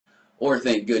or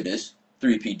thank goodness,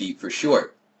 3P deep for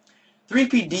short.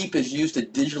 3P deep is used to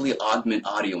digitally augment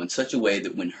audio in such a way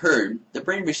that when heard, the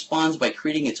brain responds by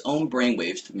creating its own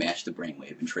brainwaves to match the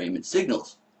brainwave entrainment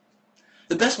signals.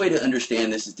 The best way to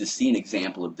understand this is to see an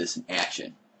example of this in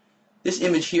action. This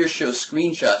image here shows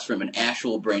screenshots from an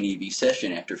actual brain EV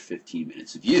session after 15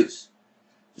 minutes of use.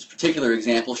 This particular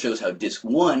example shows how Disc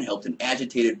 1 helped an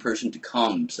agitated person to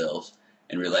calm themselves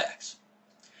and relax.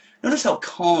 Notice how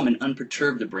calm and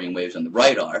unperturbed the brainwaves on the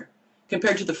right are,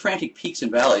 compared to the frantic peaks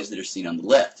and valleys that are seen on the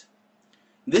left.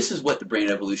 This is what the brain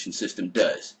evolution system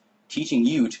does, teaching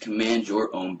you to command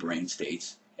your own brain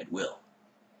states at will.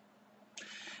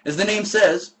 As the name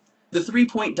says, the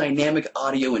three-point dynamic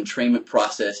audio entrainment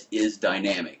process is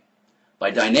dynamic.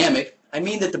 By dynamic, I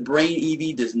mean that the brain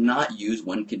EV does not use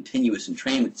one continuous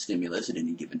entrainment stimulus at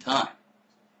any given time.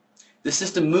 The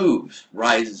system moves,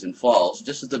 rises, and falls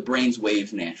just as the brain's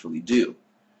waves naturally do.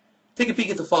 Take a peek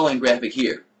at the following graphic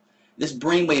here. This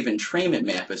brainwave entrainment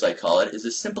map, as I call it, is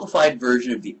a simplified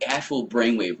version of the actual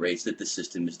brainwave rates that the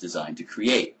system is designed to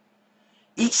create.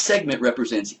 Each segment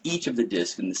represents each of the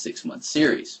discs in the 6-month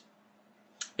series.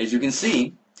 As you can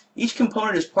see, each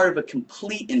component is part of a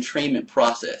complete entrainment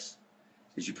process.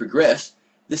 As you progress,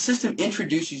 the system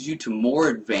introduces you to more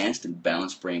advanced and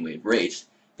balanced brainwave rates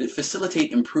that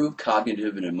facilitate improved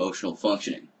cognitive and emotional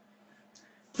functioning.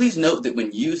 Please note that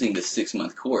when using this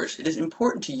 6-month course, it is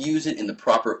important to use it in the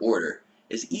proper order,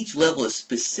 as each level is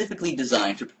specifically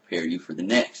designed to prepare you for the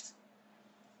next.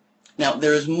 Now,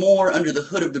 there is more under the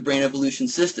hood of the brain evolution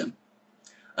system.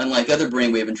 Unlike other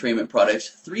brainwave entrainment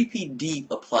products, 3P Deep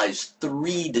applies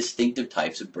 3 distinctive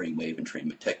types of brainwave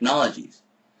entrainment technologies.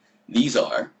 These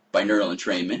are binaural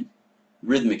entrainment,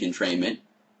 rhythmic entrainment,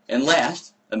 and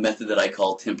last, a method that I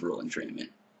call temporal entrainment.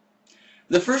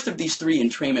 The first of these 3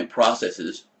 entrainment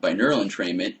processes, binaural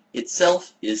entrainment,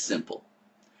 itself is simple.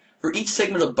 For each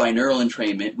segment of binaural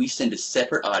entrainment, we send a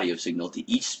separate audio signal to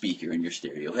each speaker in your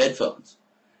stereo headphones.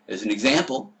 As an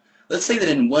example, let's say that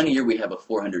in one ear we have a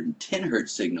 410 Hz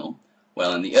signal,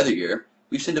 while in the other ear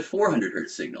we send a 400 Hz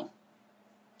signal.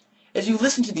 As you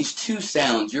listen to these 2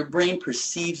 sounds, your brain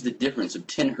perceives the difference of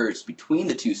 10 Hz between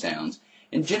the 2 sounds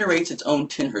and generates its own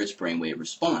 10 Hz brainwave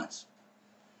response.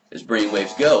 As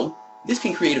brainwaves go, this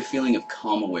can create a feeling of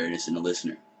calm awareness in the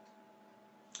listener.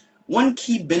 One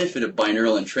key benefit of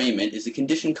binaural entrainment is a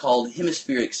condition called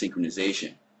hemispheric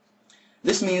synchronization.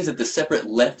 This means that the separate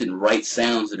left and right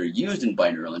sounds that are used in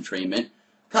binaural entrainment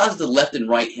cause the left and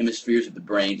right hemispheres of the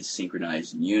brain to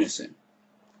synchronize in unison.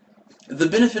 The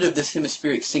benefit of this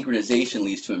hemispheric synchronization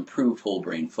leads to improved whole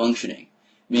brain functioning,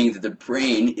 meaning that the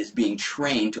brain is being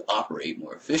trained to operate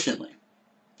more efficiently.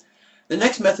 The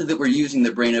next method that we're using in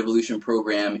the Brain Evolution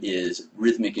program is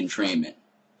rhythmic entrainment.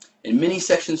 In many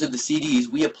sections of the CDs,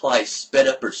 we apply sped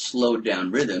up or slowed down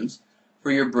rhythms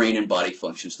for your brain and body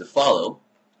functions to follow,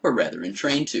 or rather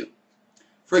entrain to.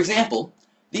 For example,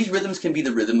 these rhythms can be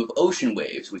the rhythm of ocean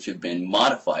waves, which have been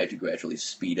modified to gradually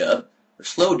speed up or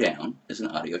slow down as an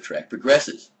audio track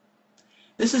progresses.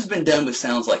 This has been done with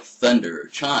sounds like thunder or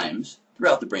chimes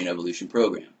throughout the Brain Evolution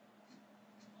program.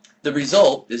 The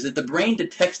result is that the brain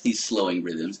detects these slowing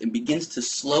rhythms and begins to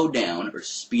slow down or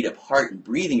speed up heart and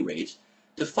breathing rates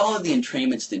to follow the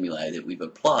entrainment stimuli that we've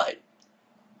applied.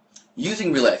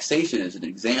 Using relaxation as an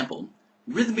example,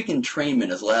 rhythmic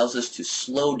entrainment allows us to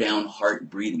slow down heart and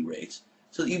breathing rates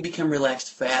so that you become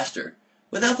relaxed faster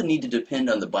without the need to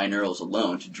depend on the binaurals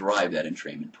alone to drive that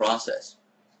entrainment process.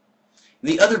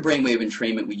 The other brainwave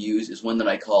entrainment we use is one that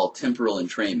I call temporal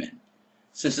entrainment.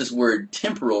 Since this word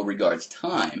temporal regards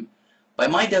time, by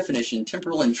my definition,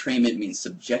 temporal entrainment means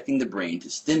subjecting the brain to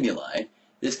stimuli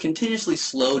that is continuously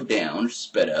slowed down or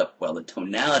sped up while the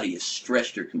tonality is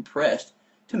stretched or compressed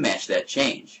to match that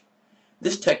change.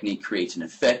 This technique creates an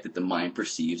effect that the mind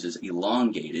perceives as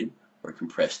elongated or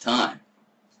compressed time.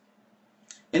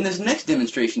 In this next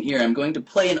demonstration here, I'm going to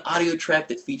play an audio track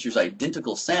that features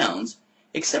identical sounds,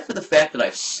 except for the fact that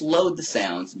I've slowed the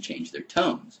sounds and changed their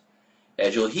tones.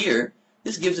 As you'll hear,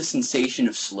 this gives a sensation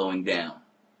of slowing down.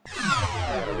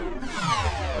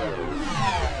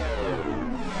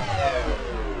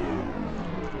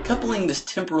 Coupling this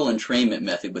temporal entrainment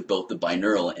method with both the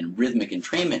binaural and rhythmic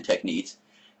entrainment techniques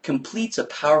completes a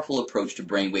powerful approach to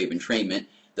brainwave entrainment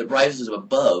that rises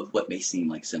above what may seem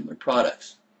like similar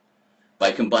products.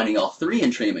 By combining all 3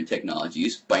 entrainment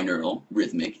technologies, binaural,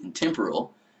 rhythmic, and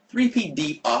temporal, 3P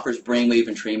Deep offers brainwave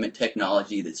entrainment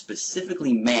technology that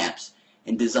specifically maps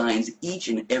and designs each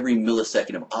and every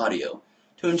millisecond of audio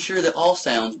to ensure that all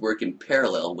sounds work in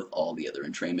parallel with all the other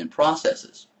entrainment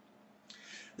processes.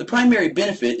 The primary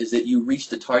benefit is that you reach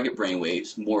the target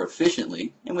brainwaves more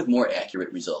efficiently and with more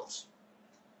accurate results.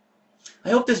 I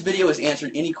hope this video has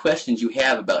answered any questions you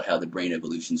have about how the brain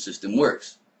evolution system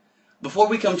works. Before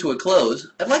we come to a close,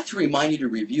 I'd like to remind you to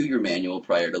review your manual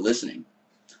prior to listening.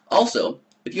 Also,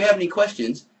 if you have any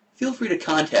questions, feel free to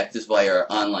contact us via our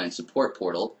online support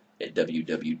portal at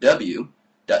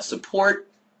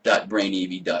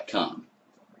www.support.brainev.com.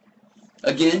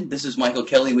 Again, this is Michael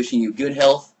Kelley wishing you good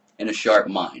health and a sharp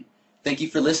mind. Thank you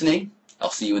for listening.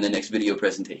 I'll see you in the next video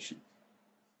presentation.